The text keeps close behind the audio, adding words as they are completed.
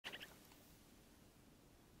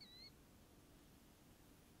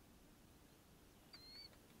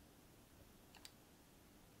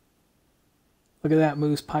Look at that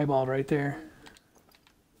moose piebald right there.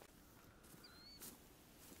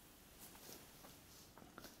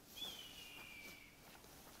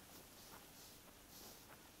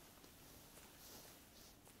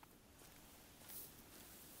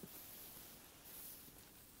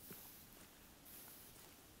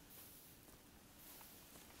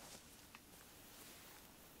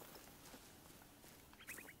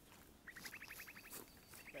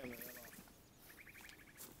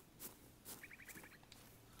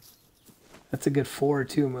 That's a good 4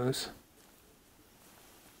 too, moose.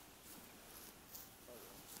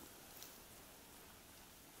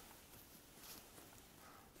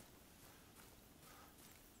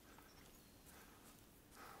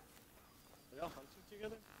 Are y'all hunting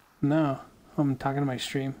together? No, I'm talking to my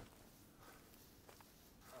stream.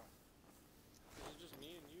 Oh. Is it just me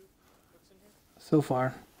and you that's in here? So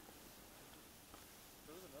far.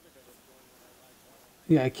 There was another guy that joined when I lagged out.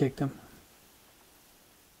 Yeah, I kicked him.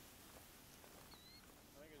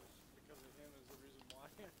 I think it's because of him is the reason why I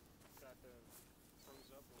got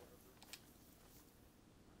froze up or whatever.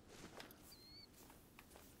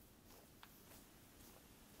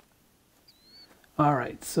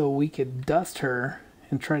 Alright, so we could dust her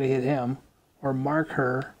and try to hit him, or mark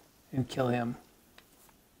her and kill him.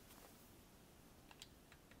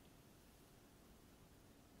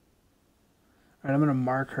 Alright, I'm gonna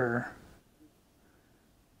mark her.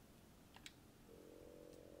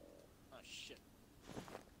 Oh shit.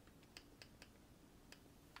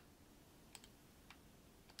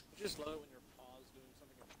 I just love it when your paw's doing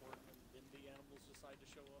something important and then the animals decide to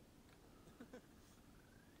show up.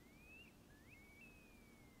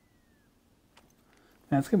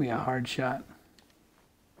 That's gonna be a hard shot.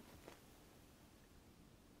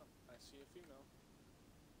 Oh, I see a female.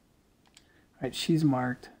 Alright, she's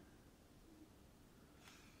marked.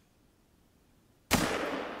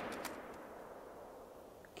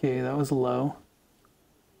 Okay, that was low.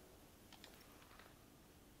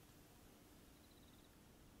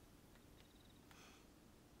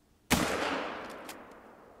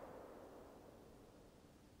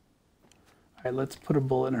 Alright, let's put a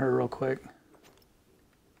bullet in her real quick.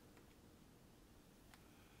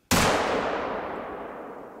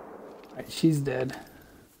 Alright, she's dead.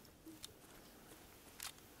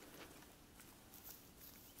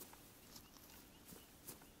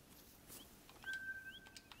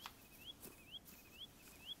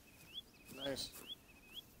 Nice.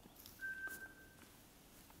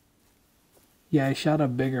 Yeah, I shot a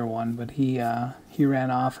bigger one, but he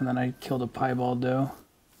ran off and then I killed a piebald doe.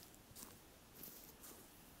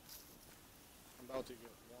 I'm about to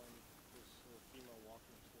get one. There's a female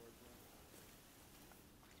walking towards me.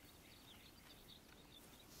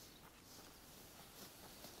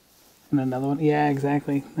 And another one. Yeah,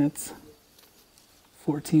 exactly. That's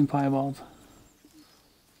 14 piebalds.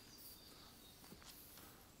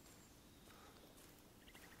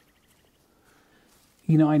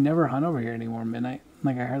 You know, I never hunt over here anymore, midnight.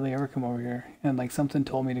 Like, I hardly ever come over here. And, like, something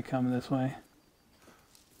told me to come this way.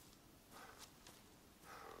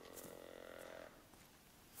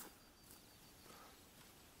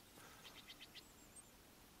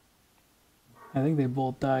 I think they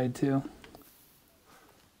both died, too.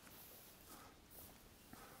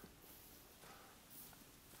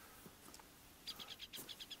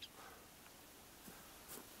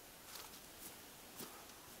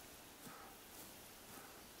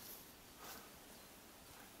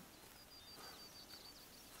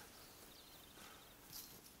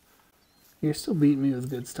 You're still beating me with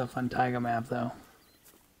good stuff on Taiga map, though.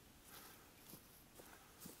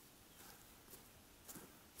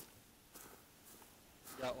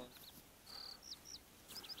 Got one.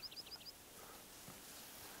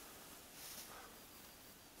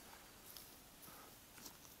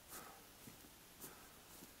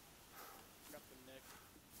 Got the neck.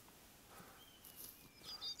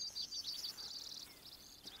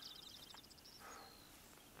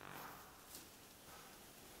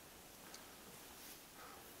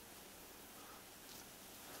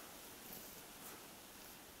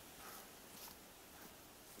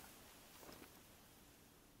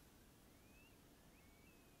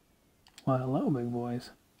 Well, hello, big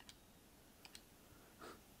boys.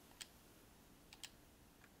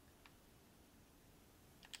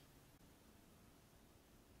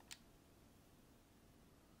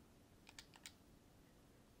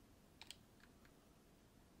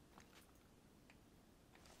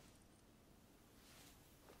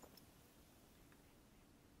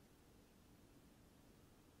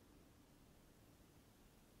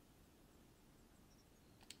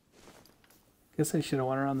 Guess I should have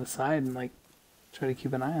went around the side and, like, try to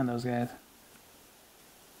keep an eye on those guys.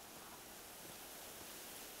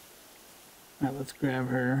 Alright, let's grab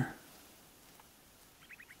her.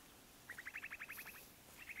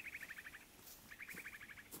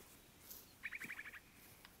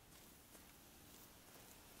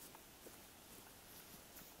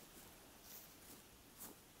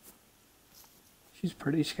 She's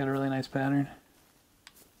pretty, she's got a really nice pattern.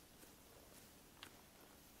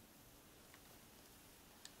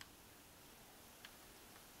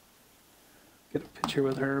 Get a picture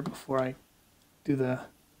with her before I do the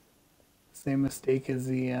same mistake as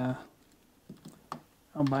the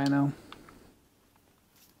albino.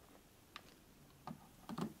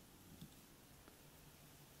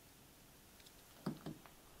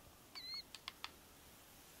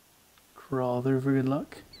 Crawl through for good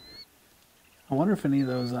luck. I wonder if any of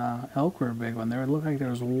those elk were a big one. There would look like there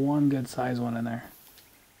was one good sized one in there.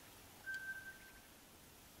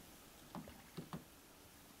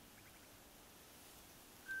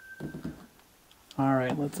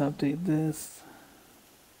 Alright, let's update this.